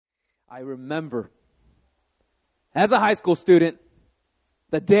I remember, as a high school student,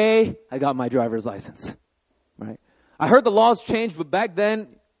 the day I got my driver's license, right? I heard the laws changed, but back then,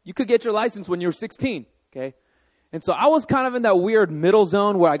 you could get your license when you were 16, okay? And so I was kind of in that weird middle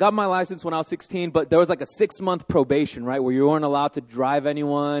zone where I got my license when I was 16, but there was like a 6-month probation, right, where you weren't allowed to drive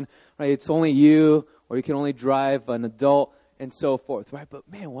anyone, right? It's only you, or you can only drive an adult, and so forth, right? But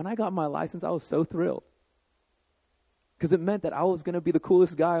man, when I got my license, I was so thrilled. Because it meant that I was going to be the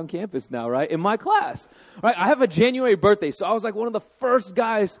coolest guy on campus now, right? In my class, right? I have a January birthday, so I was like one of the first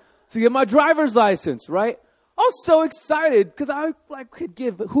guys to get my driver's license, right? I was so excited because I could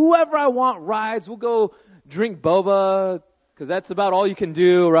give whoever I want rides. We'll go drink boba because that's about all you can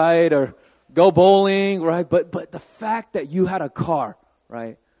do, right? Or go bowling, right? But the fact that you had a car,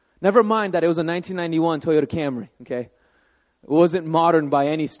 right? Never mind that it was a 1991 Toyota Camry, okay? It wasn't modern by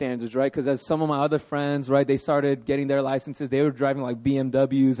any standards, right? Because as some of my other friends, right, they started getting their licenses. They were driving like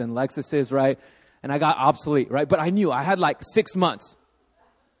BMWs and Lexuses, right? And I got obsolete, right? But I knew I had like 6 months.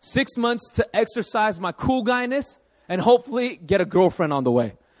 6 months to exercise my cool guyness and hopefully get a girlfriend on the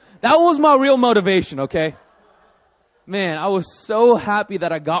way. That was my real motivation, okay? Man, I was so happy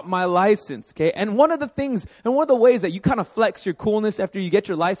that I got my license, okay? And one of the ways that you kind of flex your coolness after you get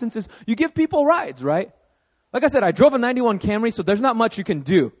your license is you give people rides, right? Like I said, I drove a 91 Camry, so there's not much you can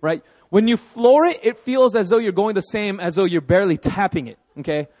do, right? When you floor it, it feels as though you're going the same as though you're barely tapping it,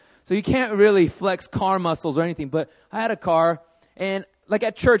 okay? So you can't really flex car muscles or anything, but I had a car, and like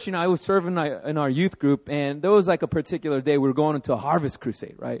at church, I was serving in our youth group, and there was like a particular day we were going into a Harvest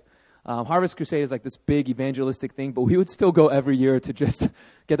Crusade, right? Harvest Crusade is like this big evangelistic thing, but we would still go every year to just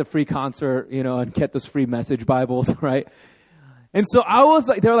get the free concert, and get those free message Bibles, right? And so I was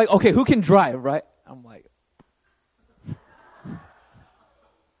like, they were like, okay, who can drive, right? I'm like,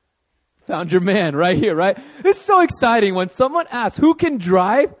 found your man right here, right? It's so exciting when someone asks, who can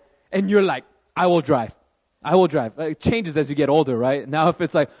drive? And you're like, I will drive. I will drive. It changes as you get older, right? Now if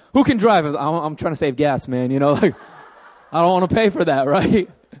it's like, who can drive? I'm trying to save gas, man. Like, I don't want to pay for that, right?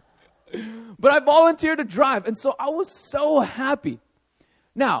 But I volunteered to drive. And so I was so happy.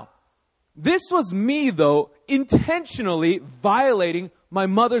 Now, this was me, though, intentionally violating my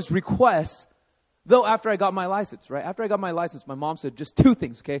mother's request, though after I got my license, right? After I got my license, my mom said just 2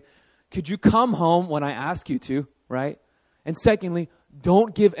 things, okay? Could you come home when I ask you to, right? And secondly,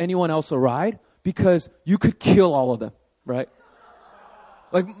 don't give anyone else a ride because you could kill all of them, right?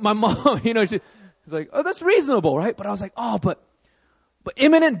 Like my mom, she's like, oh, that's reasonable, right? But I was like, oh, but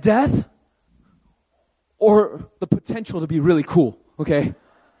imminent death or the potential to be really cool, okay?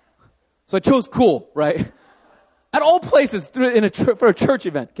 So I chose cool, right? At all places for a church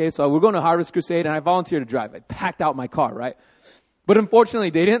event, okay? So we're going to Harvest Crusade and I volunteered to drive. I packed out my car, right? But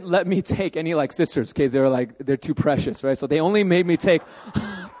unfortunately, they didn't let me take any like sisters, okay? They were like, they're too precious, right? So they only made me take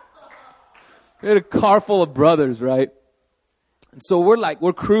they had a car full of brothers, right? And so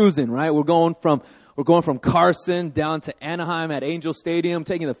we're cruising, right? We're going from Carson down to Anaheim at Angel Stadium,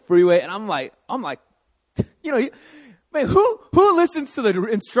 taking the freeway, and I'm like, man, who listens to the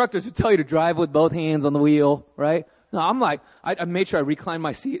instructors who tell you to drive with both hands on the wheel, right? No, I'm like, I made sure I reclined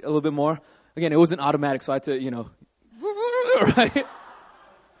my seat a little bit more. Again, it wasn't automatic, so I had to, right?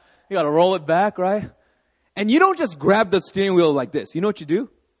 You got to roll it back, right? And you don't just grab the steering wheel like this. You know what you do?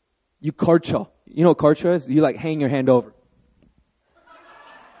 You karcha. You know what karcha is? You like hang your hand over.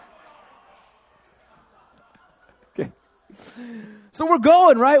 Okay. So we're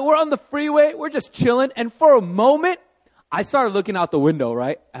going, right? We're on the freeway. We're just chilling. And for a moment, I started looking out the window,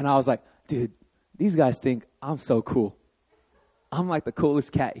 right? And I was like, dude, these guys think I'm so cool. I'm like the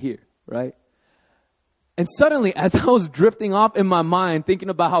coolest cat here, right? And suddenly, as I was drifting off in my mind, thinking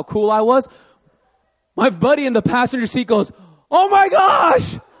about how cool I was, my buddy in the passenger seat goes, oh my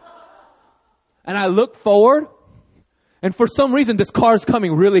gosh! And I look forward, and for some reason, this car is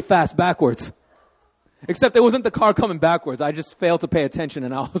coming really fast backwards. Except it wasn't the car coming backwards. I just failed to pay attention,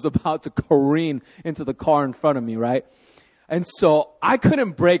 and I was about to careen into the car in front of me, right? And so I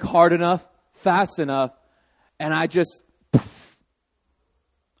couldn't brake hard enough, fast enough, and I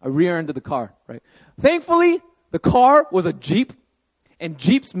rear-ended the car, right? Thankfully, the car was a Jeep, and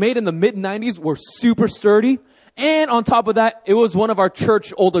Jeeps made in the mid-90s were super sturdy. And on top of that, it was one of our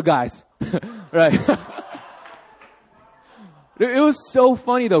church older guys, right? It was so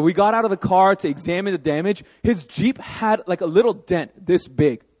funny, though. We got out of the car to examine the damage. His Jeep had like a little dent this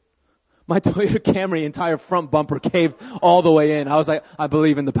big. My Toyota Camry entire front bumper caved all the way in. I was like, I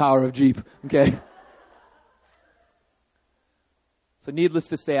believe in the power of Jeep, okay? So needless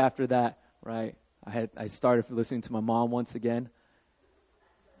to say, after that, right, I started listening to my mom once again.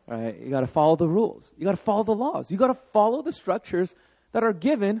 Right? You got to follow the rules. You got to follow the laws. You got to follow the structures that are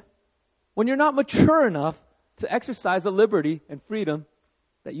given when you're not mature enough to exercise the liberty and freedom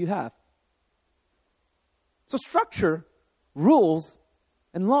that you have. So structure, rules,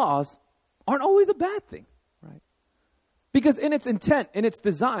 and laws aren't always a bad thing, right? Because in its intent, in its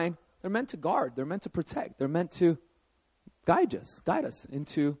design, they're meant to guard, they're meant to protect, they're meant to guide us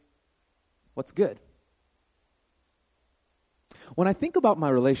into what's good. When I think about my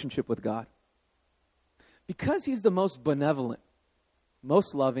relationship with God, because He's the most benevolent,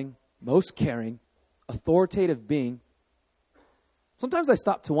 most loving, most caring, authoritative being, sometimes I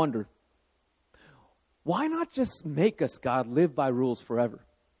stop to wonder, why not just make us, God, live by rules forever?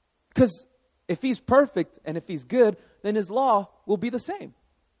 Because if He's perfect and if He's good, then His law will be the same.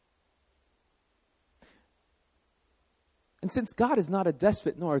 And since God is not a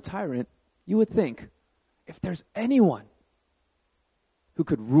despot nor a tyrant, you would think, if there's anyone who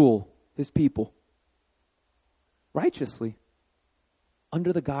could rule His people righteously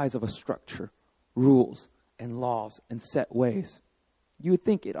under the guise of a structure, rules, and laws, and set ways, you would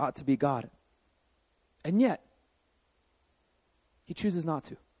think it ought to be God. And yet, He chooses not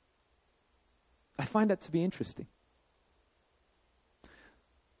to. I find that to be interesting.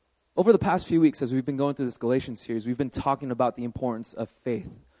 Over the past few weeks, as we've been going through this Galatians series, we've been talking about the importance of faith.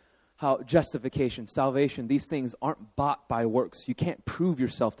 How justification, salvation, these things aren't bought by works. You can't prove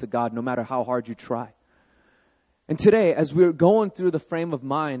yourself to God no matter how hard you try. And today, as we're going through the frame of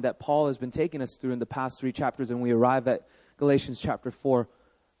mind that Paul has been taking us through in the past 3 chapters, and we arrive at Galatians chapter 4,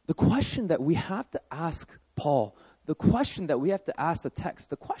 the question that we have to ask Paul, the question that we have to ask the text,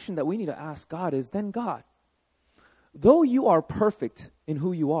 the question that we need to ask God is, then God, though you are perfect in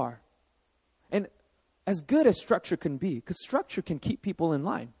who you are, and as good as structure can be, because structure can keep people in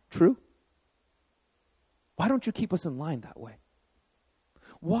line, true? Why don't you keep us in line that way?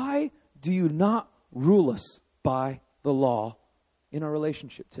 Why do you not rule us by the law in our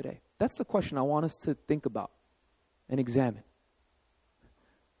relationship today? That's the question I want us to think about and examine.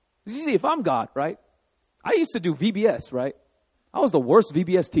 You see, if I'm God, right? I used to do VBS, right? I was the worst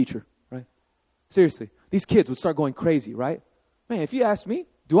VBS teacher, right? Seriously. These kids would start going crazy, right? Man, if you ask me,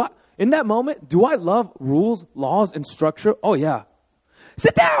 in that moment, do I love rules, laws, and structure? Oh, yeah.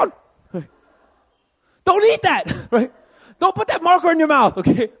 Sit down! Don't eat that, right? Don't put that marker in your mouth,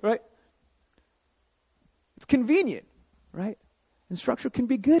 okay, right? It's convenient, right? And structure can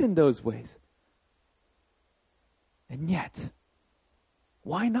be good in those ways. And yet,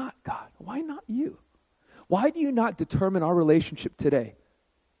 why not, God? Why not you? Why do you not determine our relationship today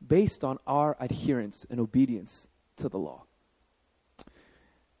based on our adherence and obedience to the law?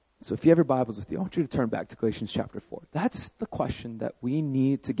 So if you have your Bibles with you, I want you to turn back to Galatians chapter 4. That's the question that we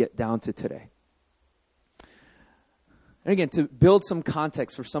need to get down to today. And again, to build some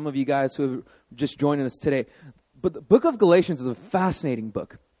context for some of you guys who have just joined us today, but the book of Galatians is a fascinating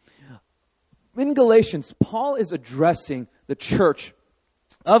book. In Galatians, Paul is addressing the church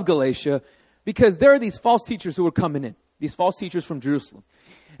of Galatia because there are these false teachers who were coming in, these false teachers from Jerusalem.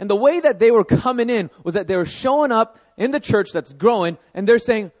 And the way that they were coming in was that they were showing up in the church that's growing, and they're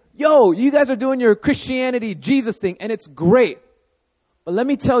saying, yo, you guys are doing your Christianity, Jesus thing, and it's great. But let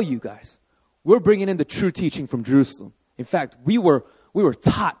me tell you guys, we're bringing in the true teaching from Jerusalem. In fact, we were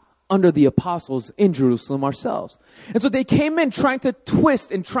taught under the apostles in Jerusalem ourselves. And so they came in trying to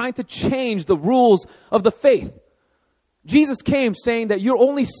twist and trying to change the rules of the faith. Jesus came saying that you're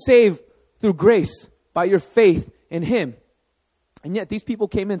only saved through grace by your faith in Him. And yet these people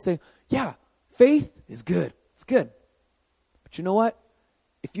came in saying, yeah, faith is good. It's good. But you know what?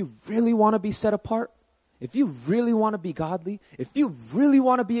 If you really want to be set apart, if you really want to be godly, if you really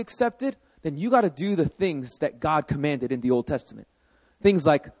want to be accepted, then you got to do the things that God commanded in the Old Testament. Things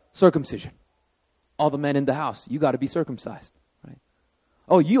like circumcision. All the men in the house, you got to be circumcised, right?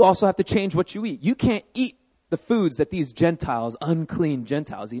 Oh, you also have to change what you eat. You can't eat the foods that these Gentiles, unclean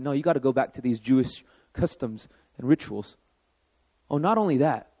Gentiles eat. No, you got to go back to these Jewish customs and rituals. Oh, not only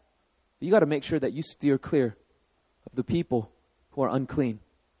that, but you got to make sure that you steer clear of the people who are unclean,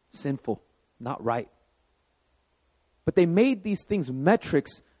 sinful, not right. But they made these things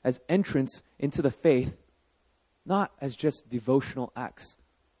metrics as entrance into the faith, not as just devotional acts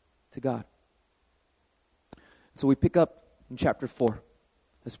to God. So we pick up in chapter 4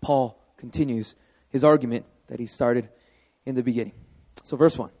 as Paul continues his argument that he started in the beginning. So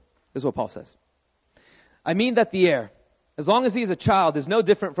verse 1, this is what Paul says. I mean that the heir, as long as he is a child, is no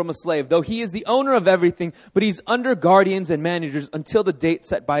different from a slave, though he is the owner of everything, but he's under guardians and managers until the date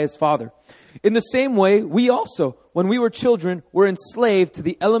set by his father. In the same way, we also, when we were children, were enslaved to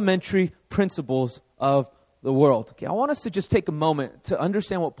the elementary principles of the world. Okay, I want us to just take a moment to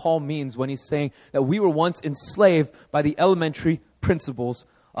understand what Paul means when he's saying that we were once enslaved by the elementary principles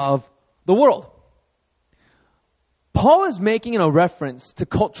of the world. Paul is making a reference to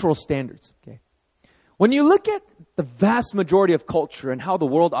cultural standards. Okay? When you look at the vast majority of culture and how the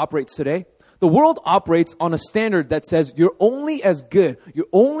world operates today, the world operates on a standard that says you're only as good, you're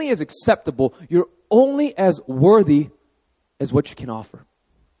only as acceptable, you're only as worthy as what you can offer.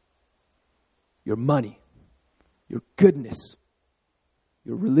 Your money, your goodness,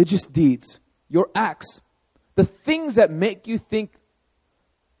 your religious deeds, your acts, the things that make you think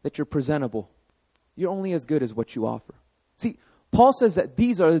that you're presentable, you're only as good as what you offer. See, Paul says that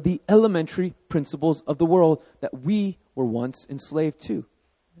these are the elementary principles of the world that we were once enslaved to.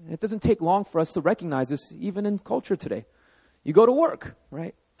 And it doesn't take long for us to recognize this even in culture today. You go to work,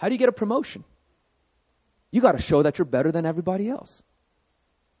 right? How do you get a promotion? You got to show that you're better than everybody else.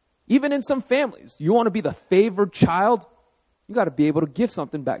 Even in some families, you want to be the favored child, you got to be able to give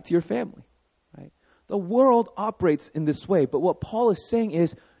something back to your family, right? The world operates in this way, but what Paul is saying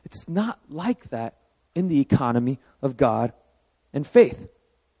is it's not like that in the economy of God and faith.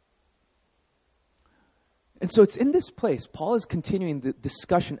 And so it's in this place, Paul is continuing the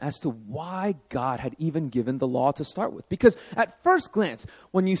discussion as to why God had even given the law to start with. Because at first glance,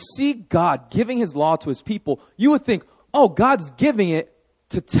 when you see God giving his law to his people, you would think, oh, God's giving it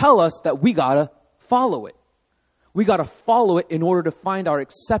to tell us that we got to follow it. We got to follow it in order to find our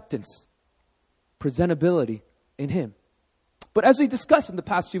acceptance, presentability in him. But as we discussed in the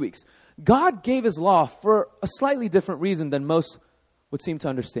past few weeks, God gave his law for a slightly different reason than most would seem to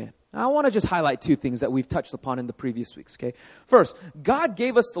understand. Now, I want to just highlight two things that we've touched upon in the previous weeks, okay? First, God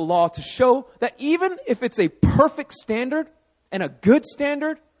gave us the law to show that even if it's a perfect standard and a good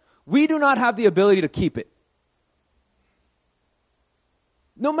standard, we do not have the ability to keep it.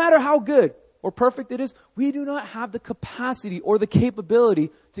 No matter how good or perfect it is, we do not have the capacity or the capability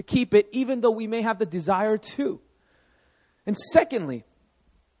to keep it, even though we may have the desire to. And secondly,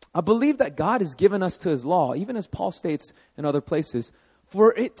 I believe that God has given us to his law, even as Paul states in other places,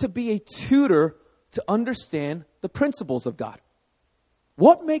 for it to be a tutor to understand the principles of God.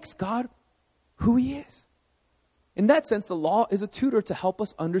 What makes God who he is? In that sense, the law is a tutor to help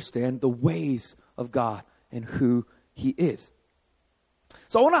us understand the ways of God and who he is.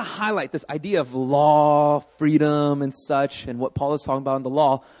 So I want to highlight this idea of law, freedom, and such, and what Paul is talking about in the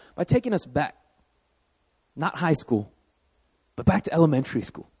law by taking us back. Not high school, but back to elementary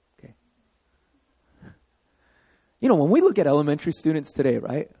school. You know, when we look at elementary students today,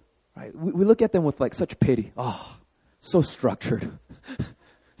 right? We look at them with like such pity. Oh, so structured.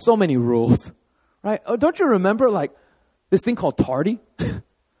 So many rules, right? Oh, don't you remember like this thing called tardy?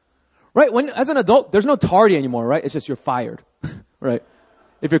 Right? When, as an adult, there's no tardy anymore, right? It's just you're fired, right?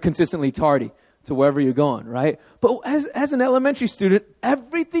 If you're consistently tardy to wherever you're going, right? But as an elementary student,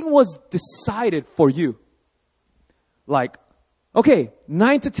 everything was decided for you. Like, okay,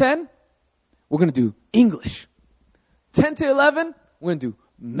 9 to 10, we're going to do English. 10 to 11, we're going to do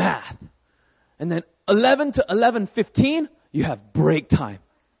math. And then 11 to 11:15, you have break time,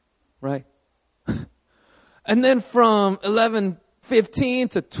 right? And then from 11:15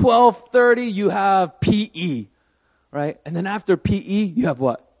 to 12:30, you have PE, right? And then after PE, you have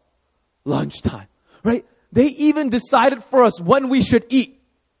what? Lunchtime, right? They even decided for us when we should eat.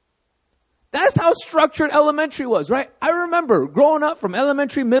 That's how structured elementary was, right? I remember growing up from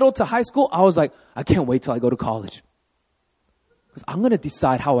elementary, middle to high school, I was like, I can't wait till I go to college. Because I'm going to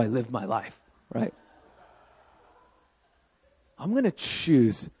decide how I live my life, right? I'm going to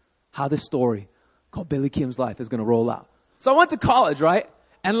choose how this story called Billy Kim's life is going to roll out. So I went to college, right?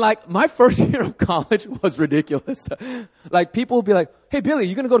 And like my first year of college was ridiculous. Like people would be like, hey, Billy,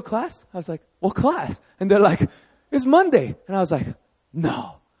 you going to go to class? I was like, what class? And they're like, it's Monday. And I was like,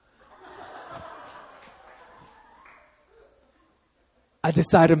 no. I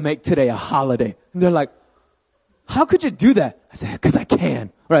decided to make today a holiday. And they're like, how could you do that? I said, because I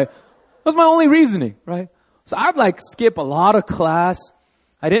can, right? That's my only reasoning, right? So I'd like skip a lot of class.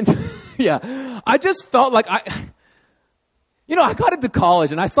 I didn't, I just felt like I got into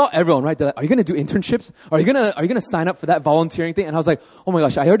college and I saw everyone, right? They're like, are you going to do internships? Are you going to sign up for that volunteering thing? And I was like, oh my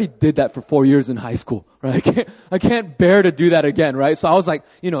gosh, I already did that for 4 years in high school, right? I can't bear to do that again, right? So I was like,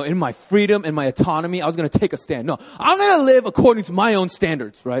 in my freedom and my autonomy, I was going to take a stand. No, I'm going to live according to my own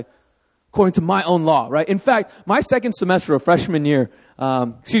standards, right? According to my own law, right? In fact, my second semester of freshman year,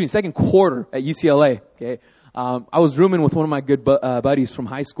 second quarter at UCLA, okay, I was rooming with one of my good buddies from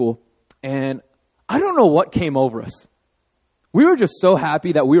high school, and I don't know what came over us. We were just so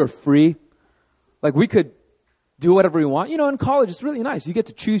happy that we were free. Like we could do whatever we want. In college, it's really nice. You get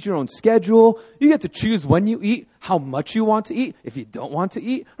to choose your own schedule. You get to choose when you eat, how much you want to eat, if you don't want to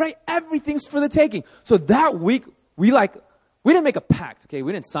eat, right? Everything's for the taking. So that week, we We didn't make a pact, okay?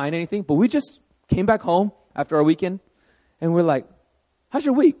 We didn't sign anything, but we just came back home after our weekend, and we're like, how's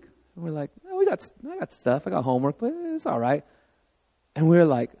your week? And we're like, oh, I got stuff. I got homework, but it's all right. And we're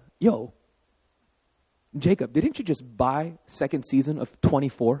like, yo, Jacob, didn't you just buy second season of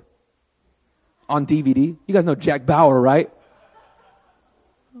 24 on DVD? You guys know Jack Bauer, right?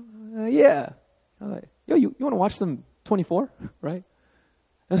 Yeah. I'm like, yo, you want to watch some 24, right?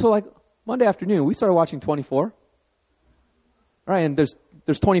 And so like Monday afternoon, we started watching 24. Right, and there's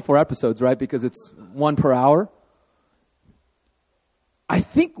 24 episodes, right? Because it's 1 per hour. I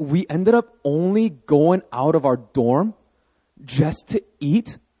think we ended up only going out of our dorm just to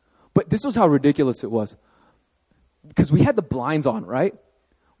eat. But this was how ridiculous it was. Because we had the blinds on, right?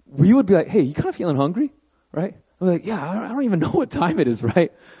 We would be like, hey, you kind of feeling hungry? Right? We're like, yeah, I don't even know what time it is,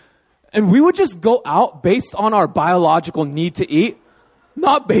 right? And we would just go out based on our biological need to eat,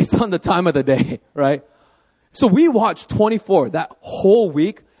 not based on the time of the day, right? So we watched 24 that whole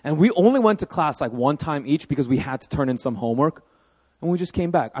week, and we only went to class like one time each because we had to turn in some homework. And we just came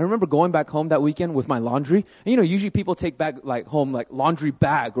back. I remember going back home that weekend with my laundry. And, usually people take back like home like laundry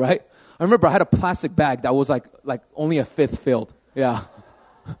bag, right? I remember I had a plastic bag that was like only a fifth filled. Yeah.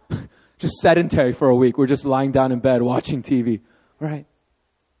 Just sedentary for a week. We're just lying down in bed watching TV, right?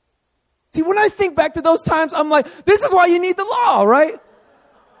 See, when I think back to those times, I'm like, this is why you need the law, right?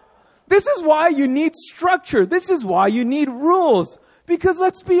 This is why you need structure. This is why you need rules. Because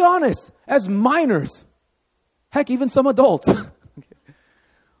let's be honest, as minors, heck, even some adults,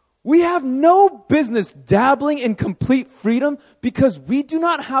 we have no business dabbling in complete freedom because we do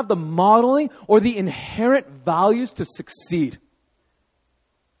not have the modeling or the inherent values to succeed.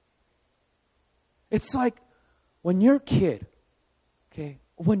 It's like when you're a kid, okay,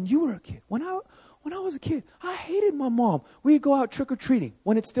 when you were a kid, when I was a kid, I hated my mom. We'd go out trick-or-treating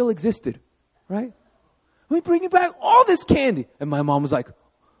when it still existed, right? We'd bring back all this candy. And my mom was like,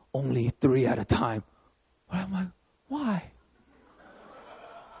 only 3 at a time. But I'm like, why?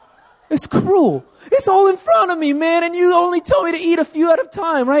 It's cruel. It's all in front of me, man, and you only tell me to eat a few at a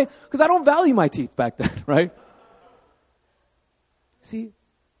time, right? Because I don't value my teeth back then, right? See,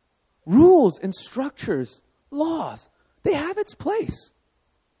 rules and structures, laws, they have its place.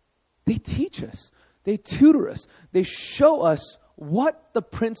 They teach us. They tutor us. They show us what the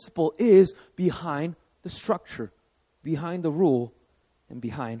principle is behind the structure, behind the rule, and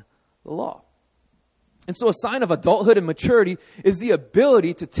behind the law. And so a sign of adulthood and maturity is the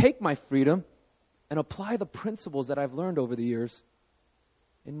ability to take my freedom and apply the principles that I've learned over the years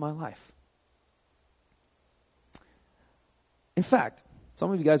in my life. In fact,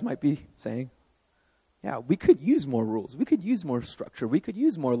 some of you guys might be saying, yeah, we could use more rules. We could use more structure. We could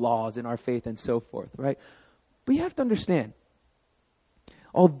use more laws in our faith and so forth, right? But you have to understand,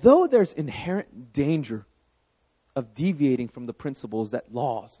 although there's inherent danger of deviating from the principles that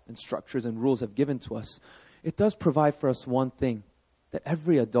laws and structures and rules have given to us, it does provide for us one thing that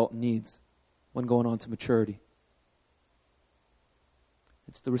every adult needs when going on to maturity.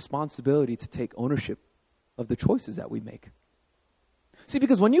 It's the responsibility to take ownership of the choices that we make. See,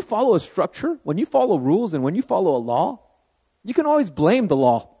 because when you follow a structure, when you follow rules, and when you follow a law, you can always blame the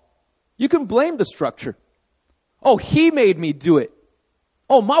law. You can blame the structure. Oh, he made me do it.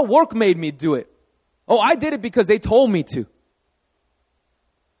 Oh, my work made me do it. Oh, I did it because they told me to.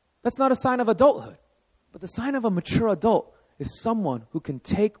 That's not a sign of adulthood. But the sign of a mature adult is someone who can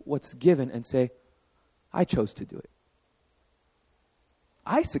take what's given and say, I chose to do it.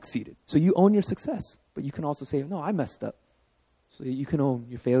 I succeeded. So you own your success. But you can also say, no, I messed up. So you can own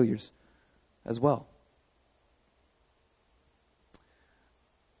your failures as well.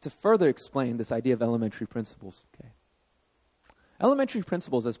 To further explain this idea of elementary principles, okay? Elementary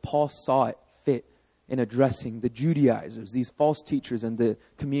principles, as Paul saw it fit in addressing the Judaizers, these false teachers in the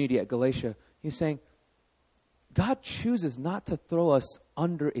community at Galatia, he's saying, God chooses not to throw us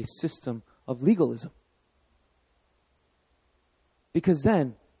under a system of legalism. Because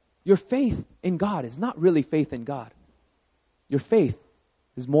then, your faith in God is not really faith in God. Your faith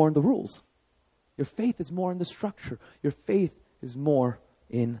is more in the rules. Your faith is more in the structure. Your faith is more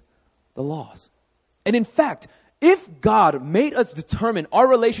in the laws. And in fact, if God made us determine our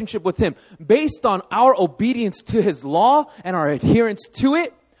relationship with Him based on our obedience to His law and our adherence to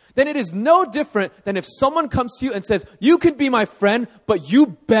it, then it is no different than if someone comes to you and says, you can be my friend, but you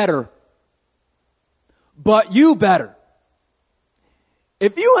better. But you better.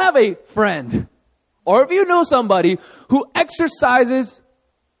 If you have a friend, or if you know somebody who exercises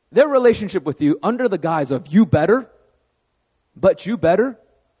their relationship with you under the guise of you better, but you better,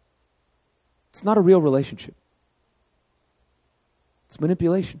 it's not a real relationship. It's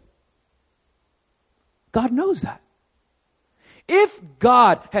manipulation. God knows that. If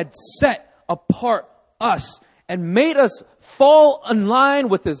God had set apart us and made us fall in line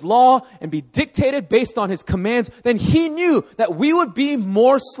with His law and be dictated based on His commands, then He knew that we would be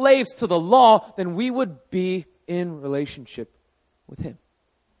more slaves to the law than we would be in relationship with Him.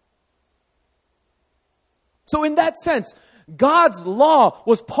 So in that sense, God's law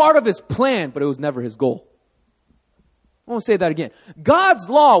was part of His plan, but it was never His goal. I want to say that again. God's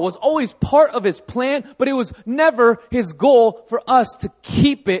law was always part of His plan, but it was never His goal for us to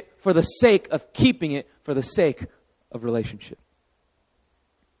keep it for the sake of keeping it for the sake of relationship.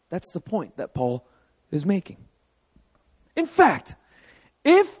 That's the point that Paul is making. In fact,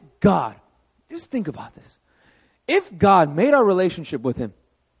 if God, just think about this. If God made our relationship with Him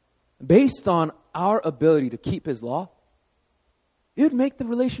based on our ability to keep His law, it would make the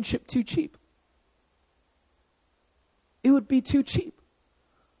relationship too cheap. It would be too cheap.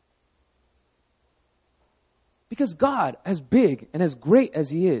 Because God, as big and as great as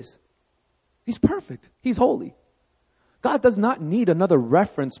He is, He's perfect. He's holy. God does not need another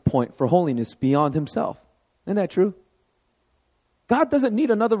reference point for holiness beyond Himself. Isn't that true? God doesn't need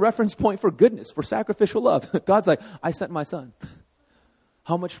another reference point for goodness, for sacrificial love. God's like, I sent my Son.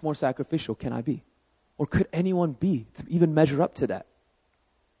 How much more sacrificial can I be? Or could anyone be to even measure up to that?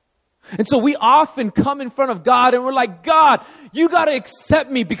 And so we often come in front of God and we're like, God, you got to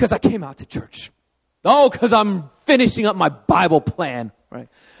accept me because I came out to church. Oh, because I'm finishing up my Bible plan, right?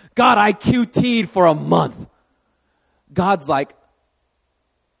 God, I QT'd for a month. God's like,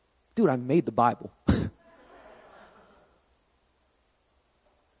 dude, I made the Bible. Do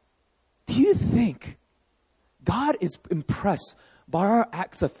you think God is impressed by our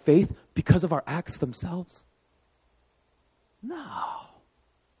acts of faith because of our acts themselves? No.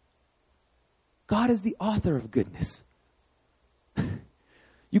 God is the author of goodness.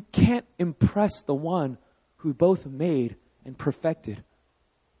 You can't impress the one who both made and perfected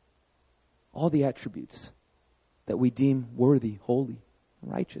all the attributes that we deem worthy, holy,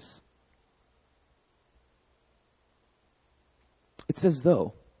 and righteous. It's as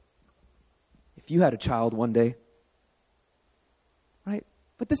though if you had a child one day, right?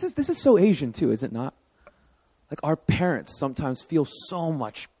 But this is so Asian too, is it not? Like our parents sometimes feel so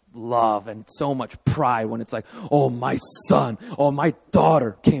much love and so much pride when it's like, oh, my son, oh, my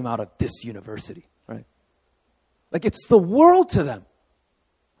daughter came out of this university, right? Like it's the world to them,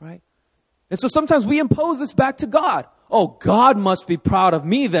 right? And so sometimes we impose this back to God. Oh, God must be proud of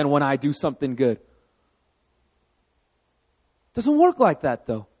me then when I do something good. Doesn't work like that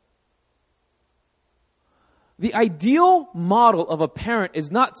though. The ideal model of a parent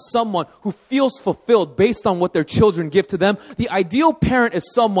is not someone who feels fulfilled based on what their children give to them. The ideal parent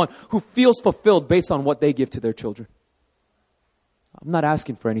is someone who feels fulfilled based on what they give to their children. I'm not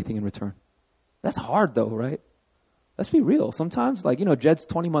asking for anything in return. That's hard though, right? Let's be real. Sometimes, Jed's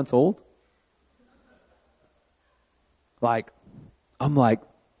 20 months old. I'm like,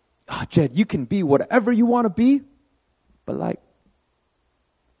 oh, Jed, you can be whatever you want to be, but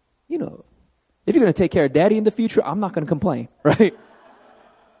if you're going to take care of daddy in the future, I'm not going to complain, right?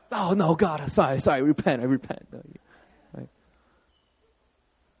 Oh, no, God, sorry, I repent. No, right?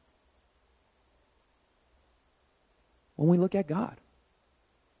 When we look at God,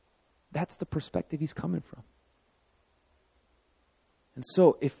 that's the perspective He's coming from. And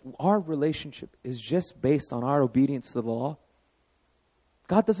so if our relationship is just based on our obedience to the law,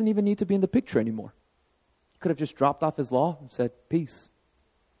 God doesn't even need to be in the picture anymore. He could have just dropped off His law and said, peace,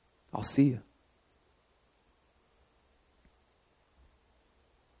 I'll see you.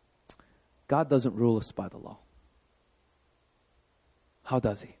 God doesn't rule us by the law. How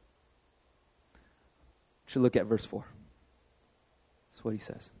does He? We should look at verse 4. That's what He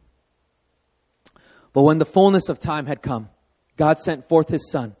says. But when the fullness of time had come, God sent forth His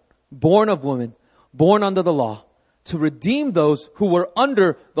Son, born of woman, born under the law, to redeem those who were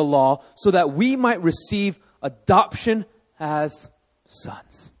under the law, so that we might receive adoption as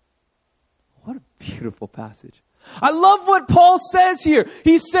sons. What a beautiful passage. I love what Paul says here.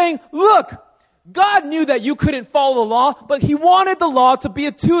 He's saying, look, God knew that you couldn't follow the law, but He wanted the law to be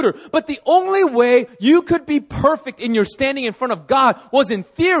a tutor. But the only way you could be perfect in your standing in front of God was in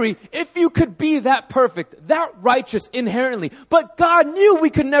theory if you could be that perfect, that righteous inherently. But God knew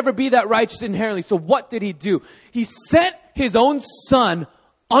we could never be that righteous inherently. So what did He do? He sent His own Son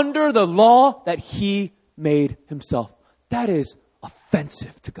under the law that He made Himself. That is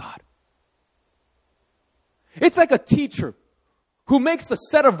offensive to God. It's like a teacher who makes a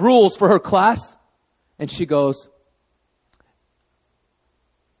set of rules for her class and she goes,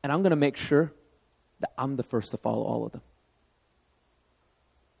 and I'm going to make sure that I'm the first to follow all of them.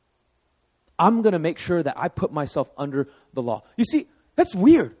 I'm going to make sure that I put myself under the law. You see, that's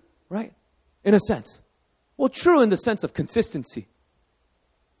weird, right? In a sense. Well, true in the sense of consistency.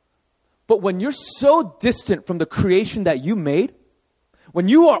 But when you're so distant from the creation that you made, when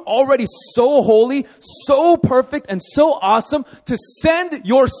you are already so holy, so perfect, and so awesome, to send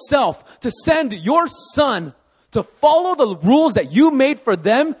yourself, to send your son to follow the rules that you made for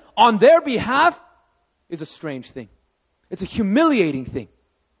them on their behalf is a strange thing. It's a humiliating thing.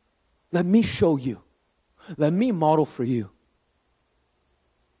 Let me show you. Let me model for you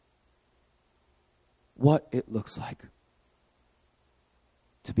what it looks like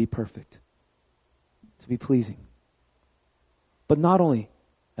to be perfect, to be pleasing. But not only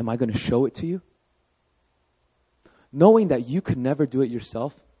am I going to show it to you, knowing that you could never do it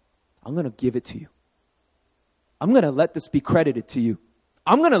yourself, I'm going to give it to you. I'm going to let this be credited to you.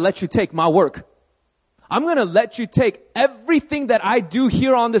 I'm going to let you take my work. I'm going to let you take everything that I do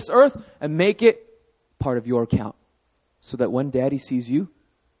here on this earth and make it part of your account. So that when Daddy sees you,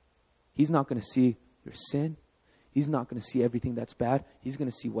 he's not going to see your sin. He's not going to see everything that's bad. He's going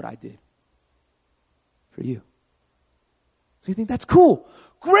to see what I did for you. So you think that's cool.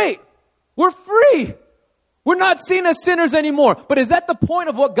 Great. We're free. We're not seen as sinners anymore. But is that the point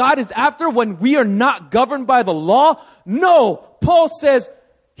of what God is after when we are not governed by the law? No. Paul says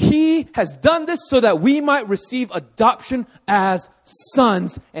he has done this so that we might receive adoption as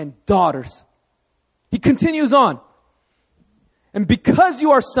sons and daughters. He continues on. And because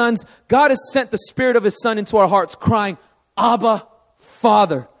you are sons, God has sent the Spirit of His Son into our hearts, crying, Abba,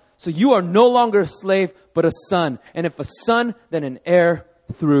 Father. So you are no longer a slave, but a son. And if a son, then an heir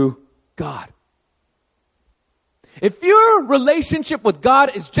through God. If your relationship with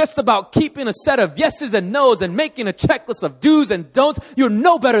God is just about keeping a set of yeses and nos and making a checklist of do's and don'ts, you're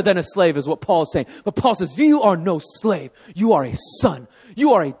no better than a slave is what Paul is saying. But Paul says, you are no slave. You are a son.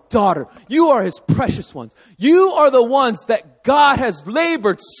 You are a daughter. You are His precious ones. You are the ones that God has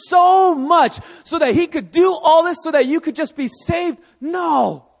labored so much so that He could do all this so that you could just be saved.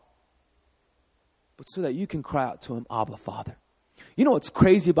 No. But so that you can cry out to Him, Abba, Father. You know what's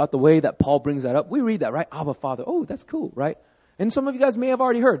crazy about the way that Paul brings that up? We read that, right? Abba, Father. Oh, that's cool, right? And some of you guys may have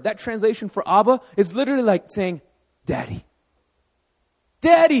already heard that translation for Abba is literally like saying, Daddy.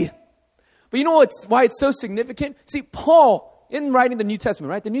 Daddy. But you know why it's so significant? See, Paul, in writing the New Testament,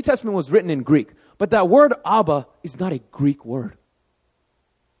 right? The New Testament was written in Greek. But that word Abba is not a Greek word.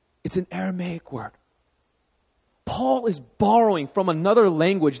 It's an Aramaic word. Paul is borrowing from another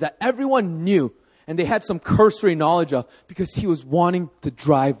language that everyone knew and they had some cursory knowledge of because he was wanting to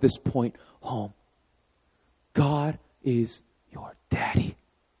drive this point home. God is your daddy.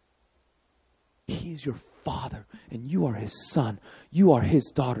 He is your father, and you are His son. You are His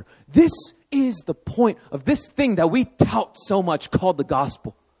daughter. This is the point of this thing that we tout so much called the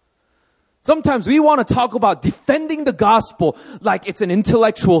gospel. Sometimes we want to talk about defending the gospel like it's an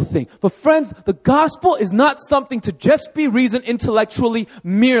intellectual thing. But friends, the gospel is not something to just be reasoned intellectually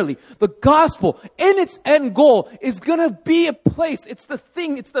merely. The gospel, in its end goal, is going to be a place. It's the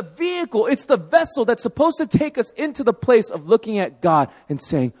thing, it's the vehicle, it's the vessel that's supposed to take us into the place of looking at God and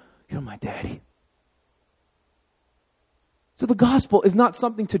saying, you're my daddy. So the gospel is not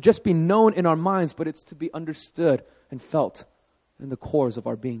something to just be known in our minds, but it's to be understood and felt in the cores of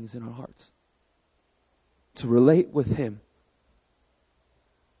our beings, in our hearts. To relate with Him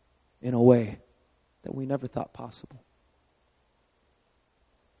in a way that we never thought possible.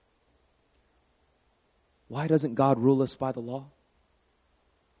 Why doesn't God rule us by the law?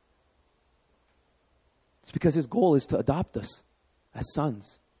 It's because His goal is to adopt us as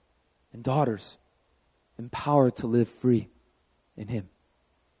sons and daughters, empowered to live free in Him.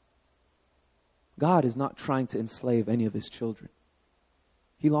 God is not trying to enslave any of His children.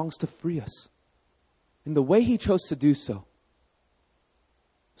 He longs to free us. And the way He chose to do so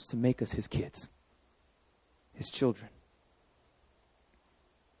is to make us His kids, His children.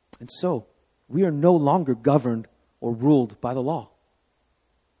 And so, we are no longer governed or ruled by the law.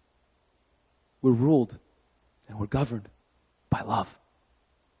 We're ruled and we're governed by love.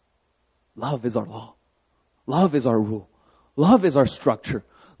 Love is our law. Love is our rule. Love is our structure.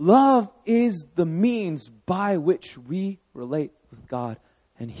 Love is the means by which we relate with God,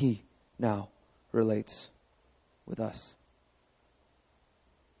 and He now relates with us.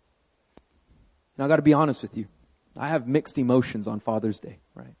 Now, I got to be honest with you. I have mixed emotions on Father's Day,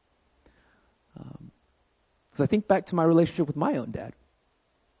 right? Because I think back to my relationship with my own dad.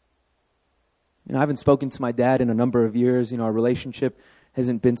 I haven't spoken to my dad in a number of years. Our relationship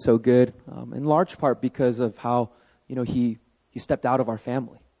hasn't been so good, in large part because of how, he stepped out of our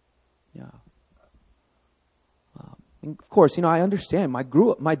family. Yeah. And of course, I understand. My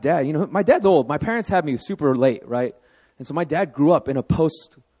dad, my dad's old. My parents had me super late, right? And so my dad grew up in a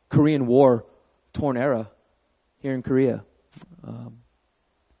post-Korean War torn era here in Korea.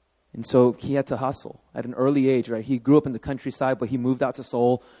 And so he had to hustle at an early age, right? He grew up in the countryside, but he moved out to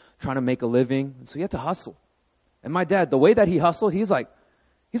Seoul trying to make a living. And so he had to hustle. And my dad, the way that he hustled, he's like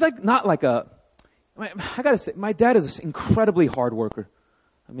not like I gotta say, my dad is an incredibly hard worker.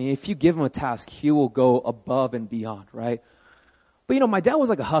 I mean, if you give him a task, he will go above and beyond, right? But my dad was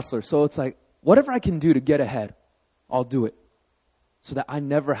like a hustler. So it's like, whatever I can do to get ahead, I'll do it. So that I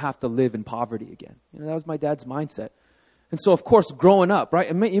never have to live in poverty again. That was my dad's mindset. And so, of course, growing up, right,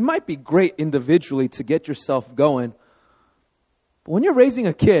 it might be great individually to get yourself going. But when you're raising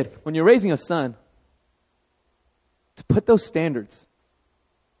a kid, when you're raising a son, to put those standards,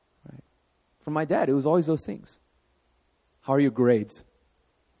 right? For my dad, it was always those things. How are your grades?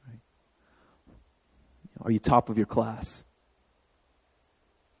 Right? Are you top of your class?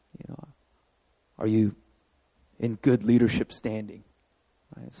 Are you in good leadership standing?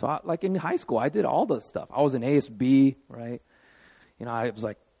 Right? So, like in high school, I did all this stuff. I was an ASB, right? I was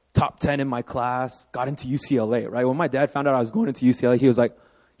like top 10 in my class, got into UCLA, right? When my dad found out I was going into UCLA, he was like,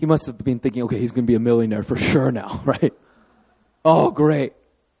 he must have been thinking, okay, he's going to be a millionaire for sure now, right? Oh, great.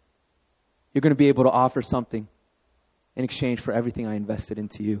 You're going to be able to offer something in exchange for everything I invested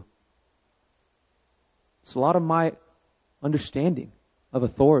into you. So a lot of my understanding of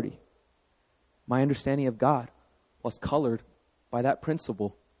authority, my understanding of God was colored by that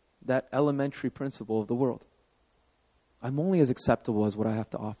principle, that elementary principle of the world. I'm only as acceptable as what I have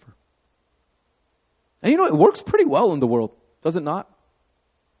to offer. And it works pretty well in the world, does it not?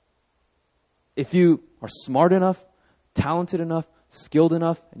 If you are smart enough, talented enough, skilled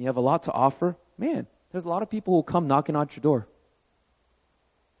enough, and you have a lot to offer, man, there's a lot of people who will come knocking on your door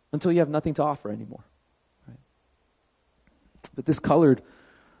until you have nothing to offer anymore. Right? But this colored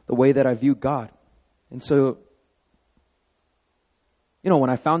the way that I view God. And so, when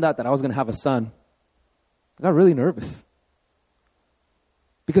I found out that I was going to have a son, I got really nervous.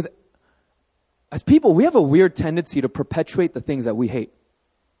 Because as people, we have a weird tendency to perpetuate the things that we hate.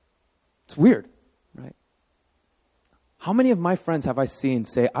 It's weird, right? How many of my friends have I seen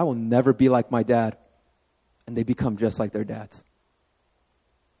say, I will never be like my dad, and they become just like their dads?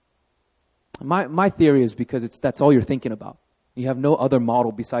 My theory is because that's all you're thinking about. You have no other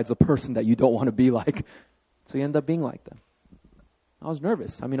model besides the person that you don't want to be like. So you end up being like them. I was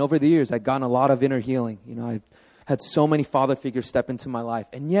nervous. I mean, over the years, I'd gotten a lot of inner healing. I had so many father figures step into my life.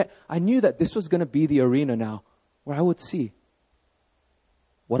 And yet, I knew that this was going to be the arena now where I would see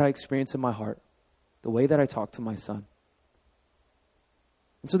what I experience in my heart, the way that I talk to my son.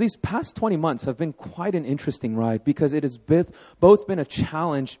 And so these past 20 months have been quite an interesting ride because it has both been a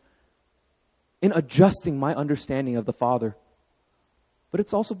challenge in adjusting my understanding of the Father. But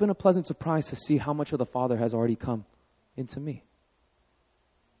it's also been a pleasant surprise to see how much of the Father has already come into me.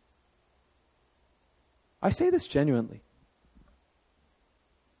 I say this genuinely.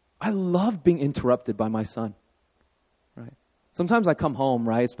 I love being interrupted by my son. Right? Sometimes I come home,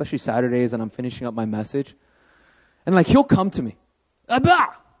 right, especially Saturdays, and I'm finishing up my message, and he'll come to me. Abba!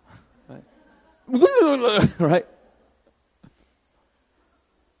 Right? Right?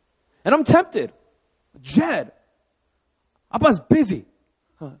 And I'm tempted. Jed, Abba's busy.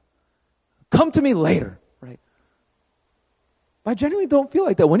 Come to me later, right? But I genuinely don't feel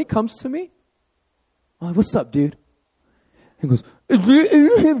like that. When he comes to me, I'm like, what's up, dude? He goes,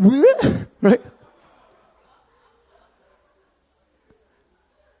 right?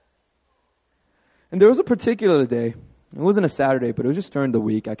 And there was a particular day, it wasn't a Saturday, but it was just during the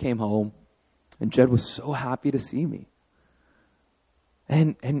week. I came home, and Jed was so happy to see me.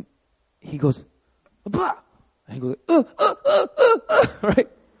 And he goes, blah! And he goes, right?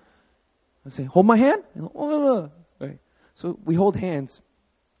 I say, hold my hand. Right? So we hold hands,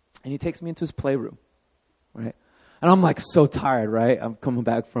 and he takes me into his playroom, right? And I'm so tired, right? I'm coming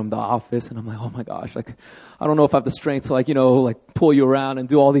back from the office, and I'm like, oh my gosh, I don't know if I have the strength to pull you around and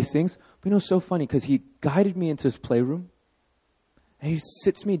do all these things. But it's so funny because he guided me into his playroom, and he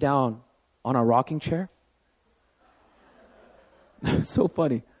sits me down on a rocking chair. It's so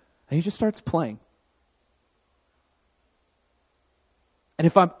funny. And he just starts playing.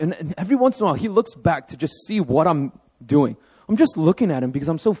 And every once in a while, he looks back to just see what I'm doing. I'm just looking at him because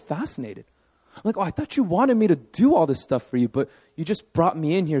I'm so fascinated. I'm like, oh, I thought you wanted me to do all this stuff for you, but you just brought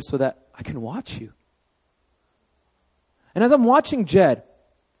me in here so that I can watch you. And as I'm watching Jed,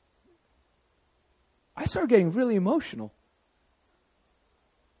 I start getting really emotional.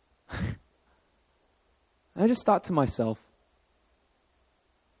 I just thought to myself,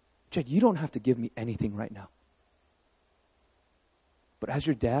 Jed, you don't have to give me anything right now. But as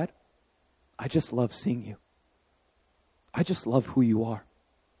your dad, I just love seeing you. I just love who you are.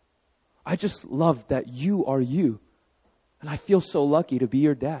 I just love that you are you. And I feel so lucky to be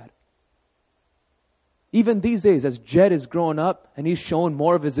your dad. Even these days, as Jed is growing up and he's showing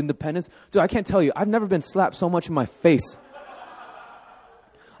more of his independence, dude, I can't tell you, I've never been slapped so much in my face.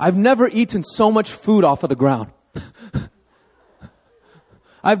 I've never eaten so much food off of the ground.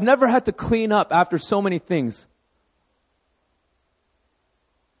 I've never had to clean up after so many things.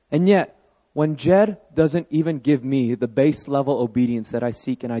 And yet, when Jed doesn't even give me the base level obedience that I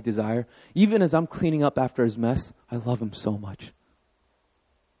seek and I desire, even as I'm cleaning up after his mess, I love him so much.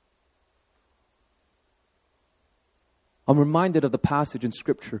 I'm reminded of the passage in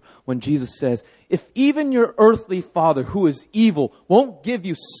Scripture when Jesus says, if even your earthly father who is evil won't give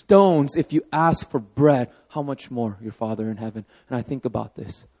you stones if you ask for bread, how much more your Father in heaven? And I think about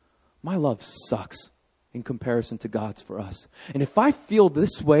this. My love sucks in comparison to God's for us. And if I feel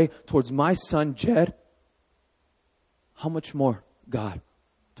this way towards my son Jed, how much more God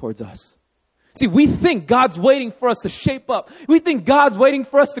towards us? See, we think God's waiting for us to shape up. We think God's waiting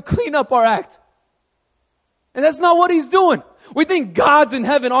for us to clean up our act. And that's not what He's doing. We think God's in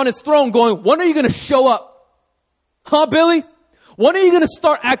heaven on His throne going, when are you going to show up? Huh, Billy? When are you going to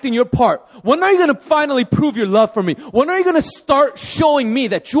start acting your part? When are you going to finally prove your love for me? When are you going to start showing me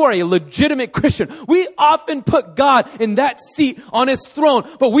that you are a legitimate Christian? We often put God in that seat on His throne,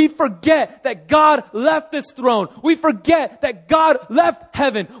 but we forget that God left this throne. We forget that God left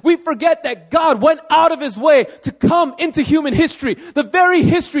heaven. We forget that God went out of His way to come into human history, the very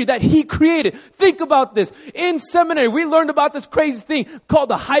history that He created. Think about this. In seminary, we learned about this crazy thing called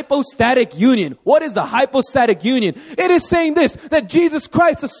the hypostatic union. What is the hypostatic union? It is saying this, that Jesus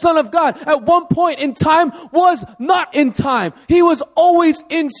Christ, the Son of God, at one point in time was not in time. He was always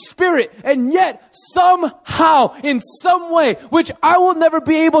in spirit. And yet, somehow, in some way, which I will never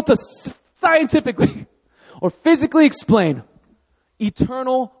be able to scientifically or physically explain,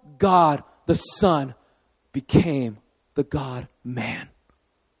 eternal God, the Son, became the God-man.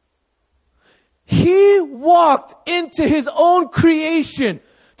 He walked into His own creation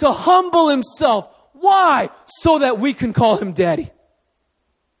to humble Himself. Why? So that we can call Him Daddy.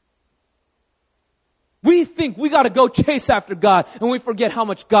 We think we got to go chase after God, and we forget how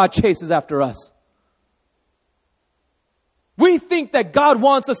much God chases after us. We think that God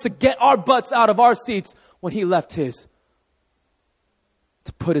wants us to get our butts out of our seats when He left His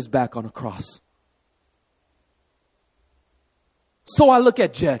to put His back on a cross. So I look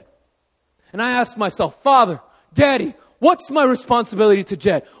at Jed and I ask myself, Father, Daddy, what's my responsibility to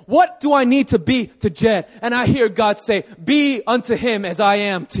Jed? What do I need to be to Jed? And I hear God say, be unto him as I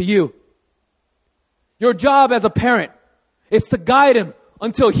am to you. Your job as a parent is to guide him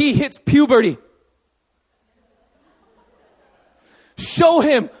until he hits puberty. Show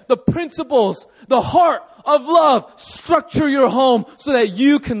him the principles, the heart of love. Structure your home so that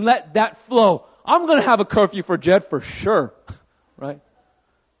you can let that flow. I'm going to have a curfew for Jed for sure. Right?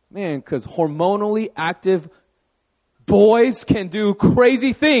 Man, because hormonally active boys can do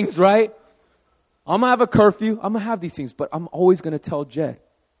crazy things, right? I'm going to have a curfew. I'm going to have these things, but I'm always going to tell Jed,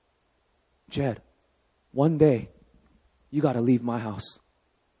 one day you got to leave my house.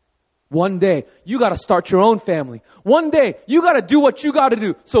 One day you got to start your own family. One day you got to do what you got to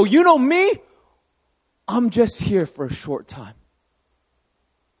do. So you know me, I'm just here for a short time.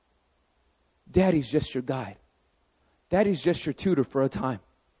 Daddy's just your guide. Daddy's just your tutor for a time.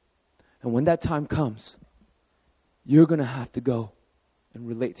 And when that time comes, you're going to have to go and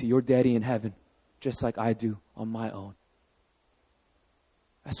relate to your daddy in heaven just like I do on my own.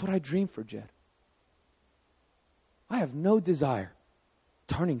 That's what I dream for Jed. I have no desire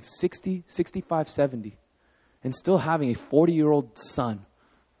turning 60, 65, 70 and still having a 40-year-old son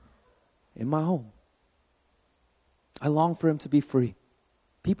in my home. I long for him to be free.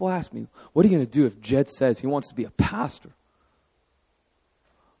 People ask me, what are you going to do if Jed says he wants to be a pastor?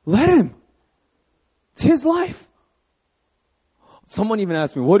 Let him. It's his life. Someone even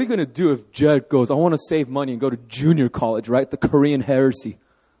asked me, what are you going to do if Jed goes, I want to save money and go to junior college, right? The Korean heresy.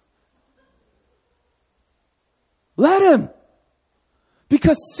 Let him.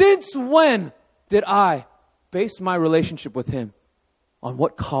 Because since when did I base my relationship with him on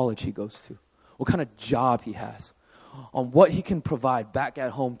what college he goes to, what kind of job he has, on what he can provide back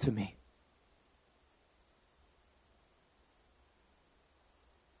at home to me?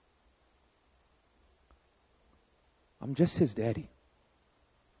 I'm just his daddy.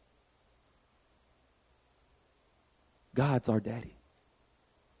 God's our daddy.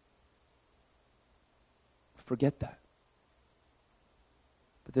 Forget that.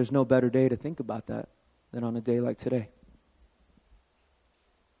 But there's no better day to think about that than on a day like today.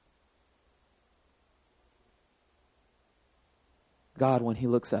 God when He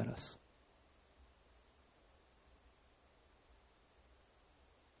looks at us.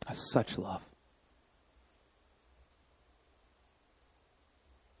 That's such love.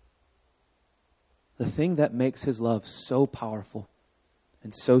 The thing that makes His love so powerful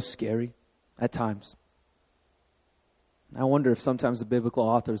and so scary at times. I wonder if sometimes the biblical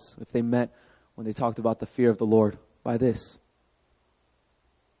authors, if they meant when they talked about the fear of the Lord by this.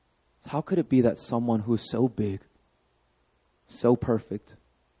 How could it be that someone who is so big, so perfect,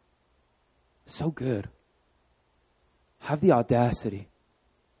 so good, have the audacity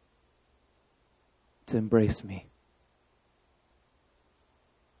to embrace me?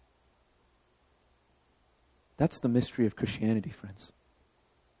 That's the mystery of Christianity, friends.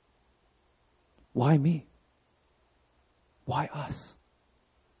 Why me? Why us?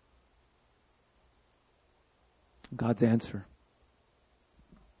 God's answer: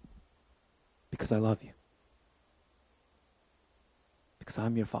 because I love you. Because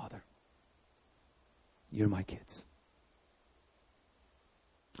I'm your Father. You're my kids.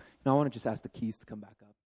 Now I want to just ask the keys to come back up.